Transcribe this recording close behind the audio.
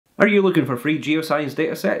Are you looking for free geoscience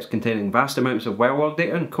datasets containing vast amounts of well log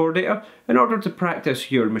data and core data in order to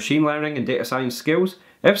practice your machine learning and data science skills?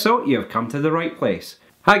 If so, you have come to the right place.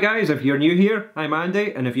 Hi guys, if you're new here, I'm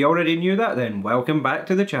Andy, and if you already knew that, then welcome back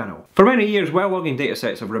to the channel. For many years, well logging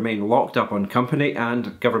datasets have remained locked up on company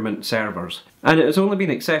and government servers, and it has only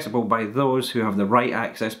been accessible by those who have the right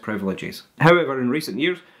access privileges. However, in recent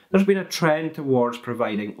years, there's been a trend towards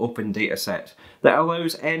providing open datasets that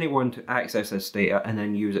allows anyone to access this data and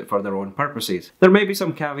then use it for their own purposes. There may be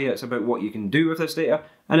some caveats about what you can do with this data,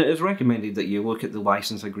 and it is recommended that you look at the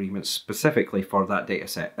license agreements specifically for that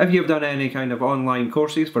dataset. If you've done any kind of online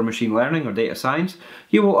courses for machine learning or data science,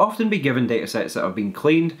 you will often be given datasets that have been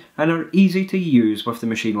cleaned and are easy to use with the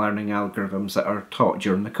machine learning algorithms that are taught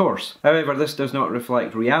during the course. However, this does not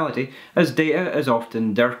reflect reality, as data is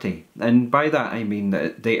often dirty, and by that I mean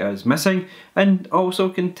that data is missing and also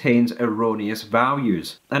contains erroneous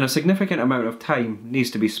values, and a significant amount of time needs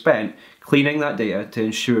to be spent cleaning that data to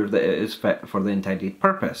ensure that it is fit for the intended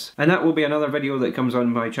purpose. And that will be another video that comes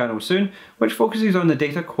on my channel soon, which focuses on the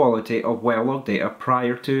data quality of well-logged data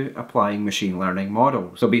prior to applying machine learning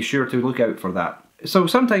models, so be sure to look out for that. So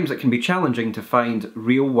sometimes it can be challenging to find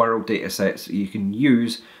real-world datasets that you can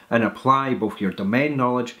use and apply both your domain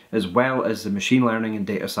knowledge as well as the machine learning and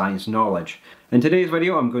data science knowledge. In today's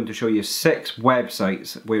video, I'm going to show you 6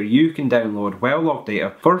 websites where you can download well-logged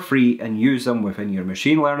data for free and use them within your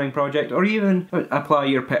machine learning project, or even apply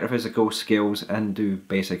your petrophysical skills and do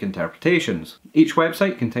basic interpretations. Each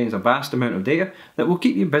website contains a vast amount of data that will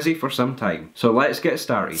keep you busy for some time. So let's get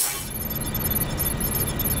started.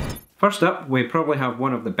 First up, we probably have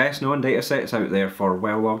one of the best known datasets out there for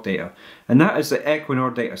well-logged data, and that is the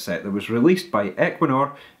Equinor dataset that was released by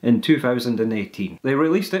Equinor in 2018. They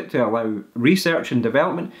released it to allow research and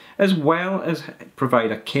development, as well as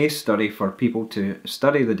provide a case study for people to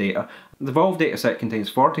study the data. The Vault dataset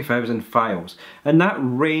contains 40,000 files, and that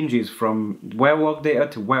ranges from well-logged data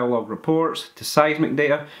to well-logged reports to seismic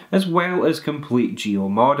data, as well as complete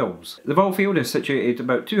geomodels. The Vault field is situated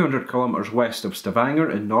about 200 kilometers west of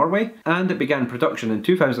Stavanger in Norway, and it began production in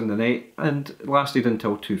 2008 and lasted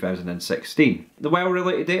until 2016. The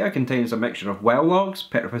well-related data contains a mixture of well logs,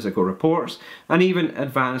 petrophysical reports, and even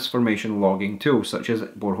advanced formation logging tools such as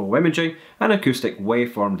borehole imaging and acoustic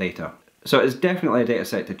waveform data. So it's definitely a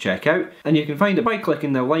dataset to check out, and you can find it by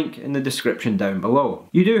clicking the link in the description down below.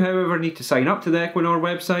 You do, however, need to sign up to the Equinor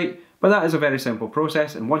website, but that is a very simple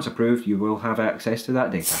process, and once approved you will have access to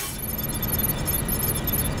that data.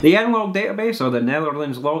 The NLOG database, or the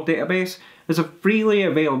Netherlands Log Database, is a freely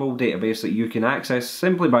available database that you can access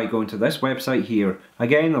simply by going to this website here.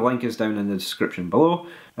 Again, the link is down in the description below.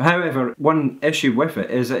 However, one issue with it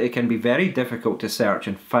is that it can be very difficult to search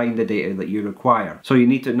and find the data that you require. So you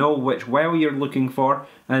need to know which well you're looking for,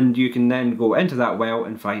 and you can then go into that well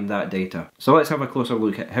and find that data. So let's have a closer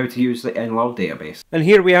look at how to use the NLOG database. And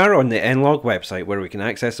here we are on the NLOG website, where we can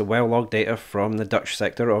access the well log data from the Dutch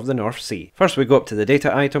sector of the North Sea. First we go up to the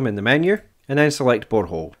data item in the menu, and then select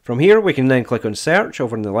borehole. From here we can then click on search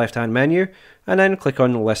over in the left hand menu, and then click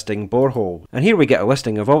on listing borehole. And here we get a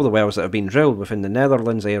listing of all the wells that have been drilled within the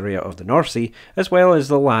Netherlands area of the North Sea, as well as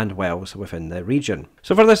the land wells within the region.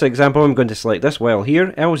 So for this example I'm going to select this well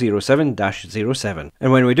here, L07-07.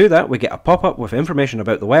 And when we do that we get a pop-up with information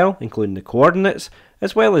about the well, including the coordinates,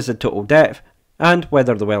 as well as the total depth, and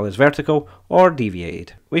whether the well is vertical or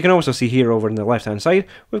deviated. We can also see here over on the left hand side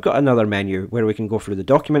we've got another menu where we can go through the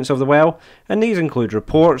documents of the well, and these include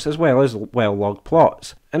reports as well as well log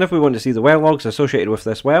plots. And if we want to see the well logs associated with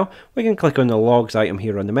this well, we can click on the logs item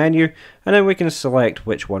here on the menu, and then we can select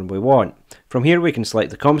which one we want. From here we can select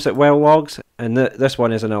the composite well logs, and this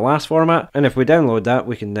one is in a LAS format, and if we download that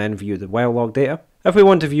we can then view the well log data. If we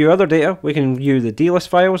want to view other data, we can view the dlist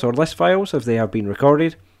files or list files if they have been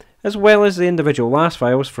recorded, as well as the individual LAS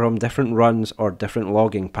files from different runs or different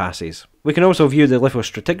logging passes. We can also view the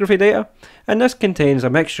lithostratigraphy data, and this contains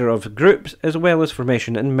a mixture of groups as well as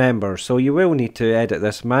formation and members, so you will need to edit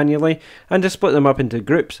this manually and to split them up into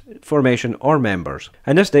groups, formation or members.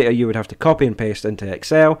 And this data you would have to copy and paste into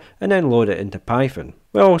Excel and then load it into Python.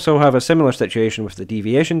 We also have a similar situation with the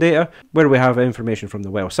deviation data, where we have information from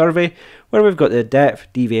the well survey, where we've got the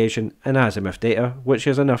depth, deviation and azimuth data, which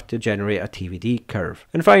is enough to generate a TVD curve.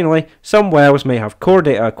 And finally, some wells may have core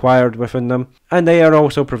data acquired within them, and they are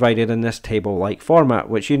also provided in this table-like format,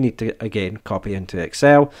 which you need to again copy into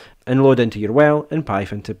Excel and load into your well in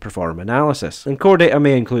Python to perform analysis. And core data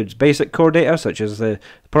may include basic core data such as the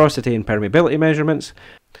porosity and permeability measurements,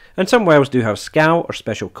 And some wells do have SCAL or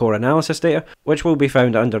special core analysis data, which will be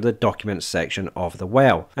found under the documents section of the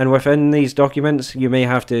well. And within these documents, you may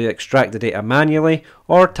have to extract the data manually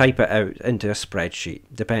or type it out into a spreadsheet,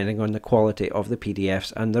 depending on the quality of the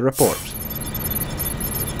PDFs and the reports.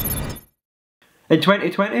 In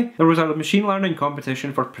 2020, there was a machine learning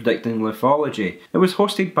competition for predicting lithology. It was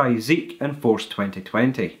hosted by Zeek and Force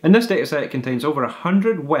 2020. And this dataset contains over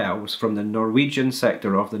 100 wells from the Norwegian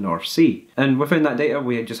sector of the North Sea. And within that data,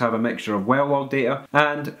 we just have a mixture of well log data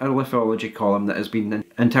and a lithology column that has been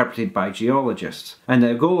interpreted by geologists. And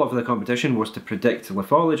the goal of the competition was to predict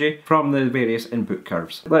lithology from the various input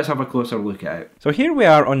curves. Let's have a closer look at it. So here we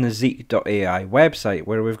are on the Zeek.ai website,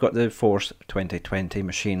 where we've got the Force 2020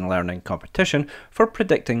 machine learning competition for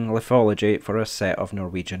predicting lithology for a set of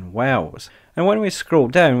Norwegian wells. And when we scroll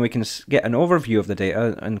down, we can get an overview of the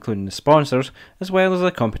data, including the sponsors, as well as the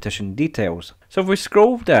competition details. So if we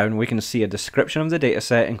scroll down, we can see a description of the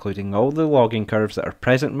dataset, including all the logging curves that are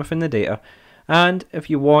present within the data. And if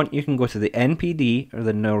you want, you can go to the NPD, or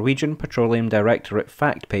the Norwegian Petroleum Directorate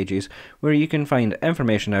fact pages, where you can find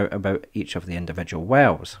information out about each of the individual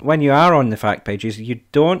wells. When you are on the fact pages, you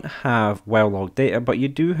don't have well log data, but you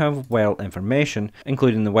do have well information,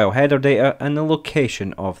 including the well header data and the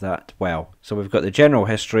location of that well. So we've got the general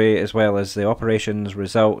history, as well as the operations,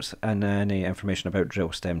 results, and any information about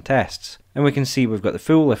drill stem tests. And we can see we've got the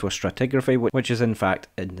full lithostratigraphy, which is in fact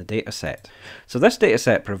in the dataset. So this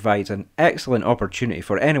dataset provides an excellent opportunity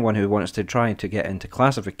for anyone who wants to try to get into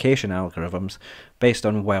classification algorithms based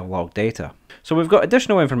on well log data. So we've got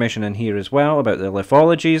additional information in here as well about the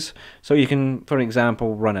lithologies. So you can, for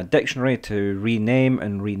example, run a dictionary to rename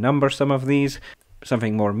and renumber some of these,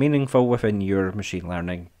 something more meaningful within your machine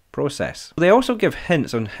learning process. They also give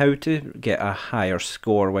hints on how to get a higher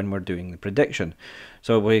score when we're doing the prediction.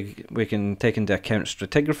 So we can take into account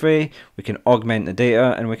stratigraphy, we can augment the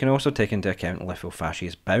data, and we can also take into account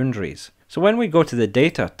lithofacies boundaries. So when we go to the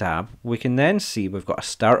data tab, we can then see we've got a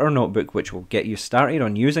starter notebook which will get you started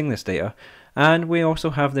on using this data, and we also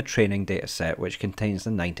have the training data set which contains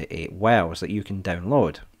the 98 wells that you can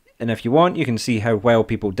download. And if you want, you can see how well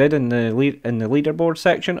people did in the leaderboard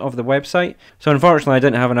section of the website. So unfortunately I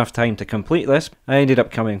didn't have enough time to complete this. I ended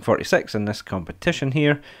up coming 46 in this competition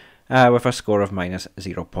here, with a score of minus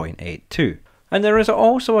 0.82. And there is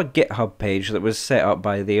also a GitHub page that was set up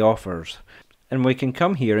by the authors. And we can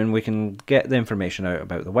come here and we can get the information out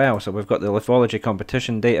about the well. So we've got the lithology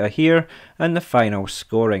competition data here and the final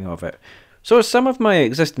scoring of it. So as some of my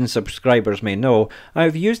existing subscribers may know,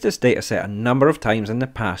 I've used this dataset a number of times in the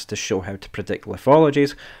past to show how to predict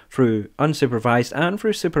lithologies through unsupervised and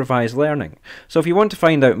through supervised learning. So if you want to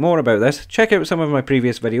find out more about this, check out some of my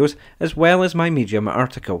previous videos as well as my Medium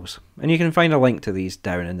articles. And you can find a link to these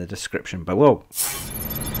down in the description below.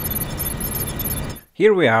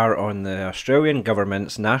 Here we are on the Australian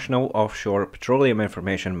Government's National Offshore Petroleum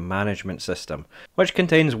Information Management System, which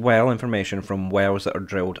contains well information from wells that are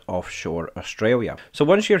drilled offshore Australia. So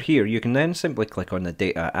once you're here, you can then simply click on the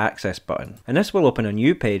Data Access button, and this will open a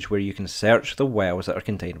new page where you can search the wells that are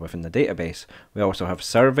contained within the database. We also have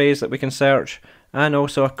surveys that we can search, and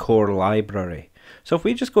also a core library. So if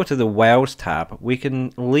we just go to the Wells tab, we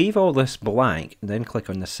can leave all this blank and then click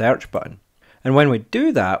on the Search button. And when we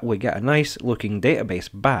do that, we get a nice looking database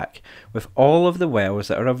back with all of the wells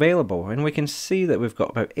that are available. And we can see that we've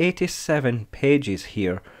got about 87 pages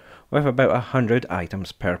here with about 100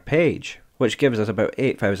 items per page, which gives us about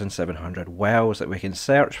 8,700 wells that we can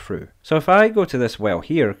search through. So if I go to this well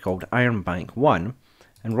here called Ironbank 1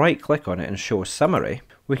 and right click on it and show summary,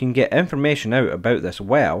 we can get information out about this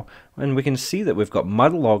well, and we can see that we've got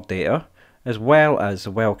mud log data as well as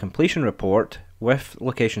a well completion report with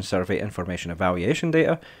location survey information evaluation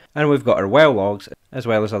data, and we've got our well logs as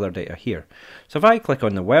well as other data here. So if I click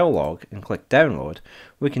on the well log and click download,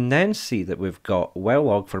 we can then see that we've got well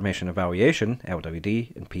log formation evaluation,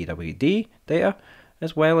 LWD and PWD data,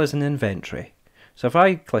 as well as an inventory. So if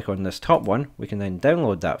I click on this top one, we can then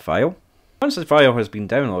download that file. Once the file has been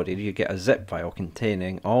downloaded, you get a zip file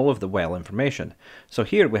containing all of the well information. So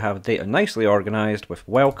here we have data nicely organized with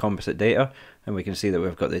well composite data, and we can see that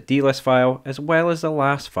we've got the dlist file as well as the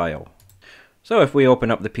last file. So if we open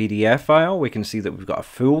up the PDF file, we can see that we've got a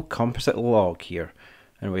full composite log here,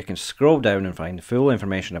 and we can scroll down and find full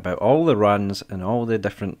information about all the runs and all the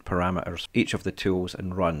different parameters, each of the tools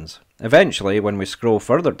and runs. Eventually, when we scroll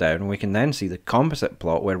further down, we can then see the composite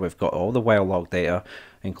plot where we've got all the well log data,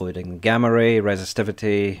 including gamma ray,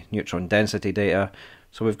 resistivity, neutron density data.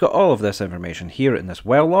 So we've got all of this information here in this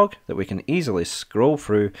well log that we can easily scroll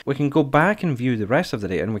through. We can go back and view the rest of the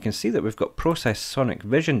data, and we can see that we've got process sonic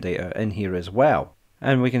vision data in here as well.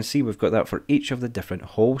 And we can see we've got that for each of the different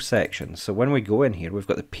whole sections. So when we go in here, we've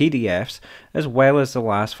got the PDFs as well as the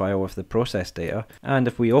last file with the process data. And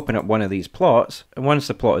if we open up one of these plots, and once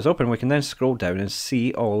the plot is open, we can then scroll down and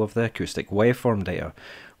see all of the acoustic waveform data.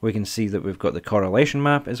 We can see that we've got the correlation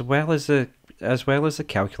map as well as the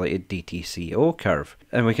calculated DTCO curve.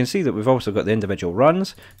 And we can see that we've also got the individual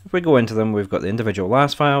runs. If we go into them, we've got the individual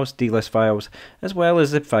last files, dlist files, as well as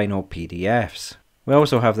the final PDFs. We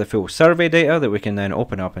also have the full survey data that we can then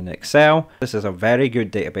open up in Excel. This is a very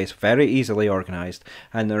good database, very easily organised,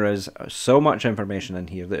 and there is so much information in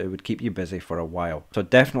here that it would keep you busy for a while. So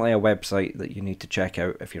definitely a website that you need to check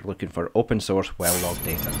out if you're looking for open source well-logged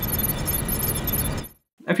data.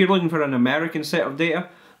 If you're looking for an American set of data,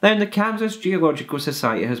 then the Kansas Geological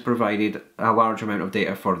Society has provided a large amount of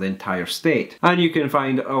data for the entire state. And you can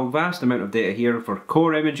find a vast amount of data here for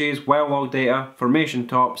core images, well-logged data, formation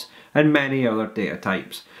tops, and many other data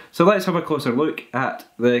types. So let's have a closer look at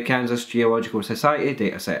the Kansas Geological Society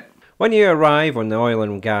dataset. When you arrive on the oil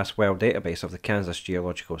and gas well database of the Kansas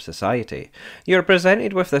Geological Society, you're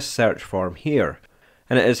presented with this search form here.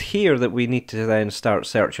 And it is here that we need to then start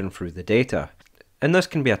searching through the data. And this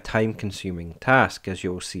can be a time-consuming task, as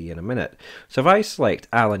you'll see in a minute. So if I select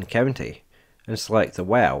Allen County and select the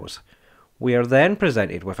wells, we are then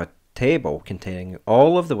presented with a table containing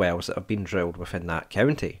all of the wells that have been drilled within that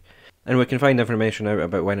county. And we can find information out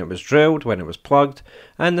about when it was drilled, when it was plugged,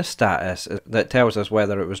 and the status that tells us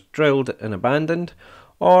whether it was drilled and abandoned,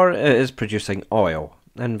 or it is producing oil,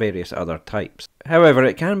 and various other types. However,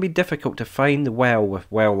 it can be difficult to find the well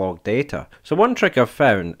with well-logged data. So one trick I've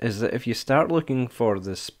found is that if you start looking for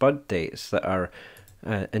the spud dates that are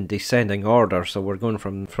in descending order, so we're going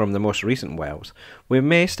from the most recent wells, we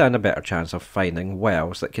may stand a better chance of finding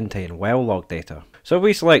wells that contain well-logged data. So if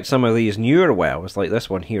we select some of these newer wells, like this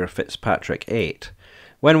one here, Fitzpatrick 8,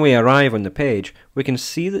 when we arrive on the page, we can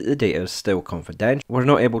see that the data is still confidential. We're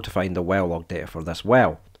not able to find the well-logged data for this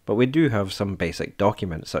well. But we do have some basic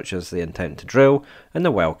documents such as the intent to drill and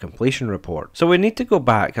the well completion report. So we need to go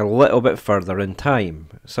back a little bit further in time.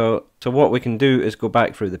 So what we can do is go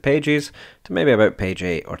back through the pages to maybe about page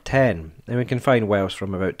 8 or 10, and we can find wells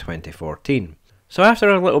from about 2014. So after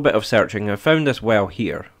a little bit of searching, I found this well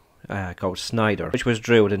here called Snyder, which was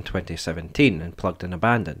drilled in 2017 and plugged and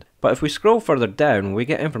abandoned. But if we scroll further down, we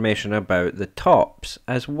get information about the tops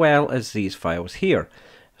as well as these files here.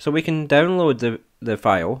 So we can download the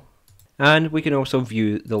file, and we can also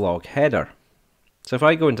view the log header. So if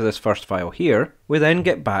I go into this first file here, we then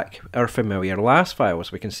get back our familiar last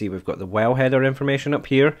files. We can see we've got the well header information up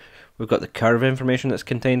here, we've got the curve information that's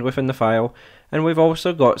contained within the file, and we've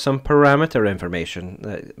also got some parameter information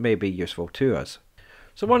that may be useful to us.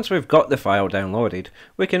 So once we've got the file downloaded,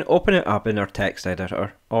 we can open it up in our text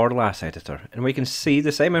editor or LAS editor, and we can see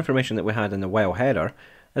the same information that we had in the well header,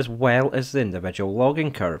 as well as the individual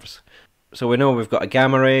logging curves. So we know we've got a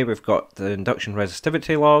gamma ray, we've got the induction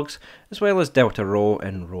resistivity logs, as well as delta rho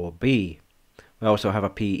and rho B. We also have a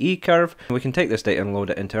PE curve. We can take this data and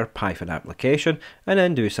load it into our Python application and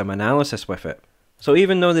then do some analysis with it. So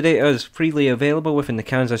even though the data is freely available within the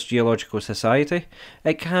Kansas Geological Society,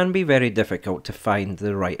 it can be very difficult to find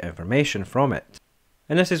the right information from it.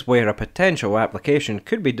 And this is where a potential application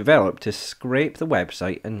could be developed to scrape the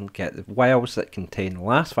website and get the wells that contain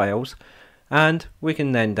last files, and we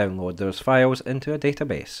can then download those files into a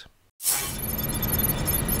database.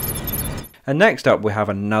 And next up we have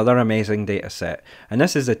another amazing dataset, and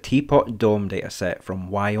this is the Teapot Dome dataset from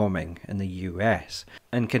Wyoming in the US,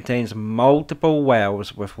 and contains multiple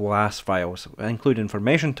wells with last files, including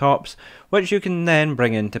formation tops, which you can then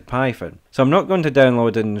bring into Python. So I'm not going to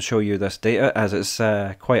download and show you this data as it's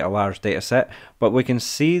quite a large dataset, but we can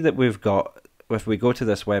see that we've got, if we go to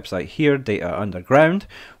this website here, Data Underground,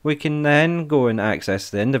 we can then go and access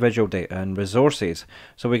the individual data and resources.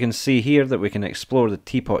 So we can see here that we can explore the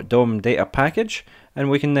Teapot Dome data package, and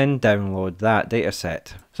we can then download that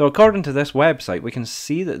dataset. So according to this website, we can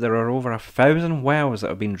see that there are over 1,000 wells that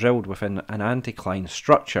have been drilled within an anticline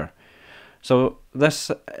structure. So this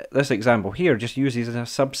example here just uses a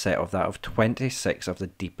subset of that of 26 of the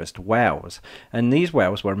deepest wells, and these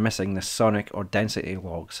wells were missing the sonic or density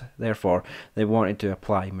logs. Therefore, they wanted to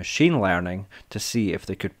apply machine learning to see if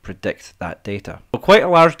they could predict that data. So quite a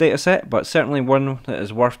large data set, but certainly one that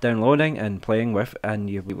is worth downloading and playing with, and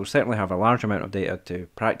you will certainly have a large amount of data to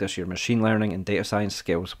practice your machine learning and data science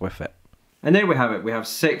skills with it. And there we have it. We have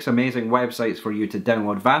 6 amazing websites for you to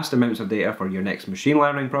download vast amounts of data for your next machine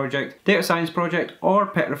learning project, data science project, or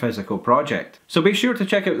petrophysical project. So be sure to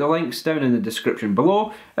check out the links down in the description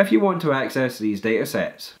below if you want to access these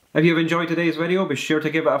datasets. If you've enjoyed today's video, be sure to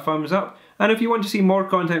give it a thumbs up, and if you want to see more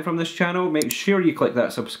content from this channel, make sure you click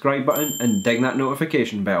that subscribe button and ding that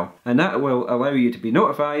notification bell, and that will allow you to be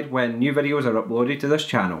notified when new videos are uploaded to this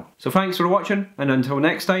channel. So thanks for watching, and until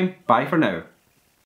next time, bye for now.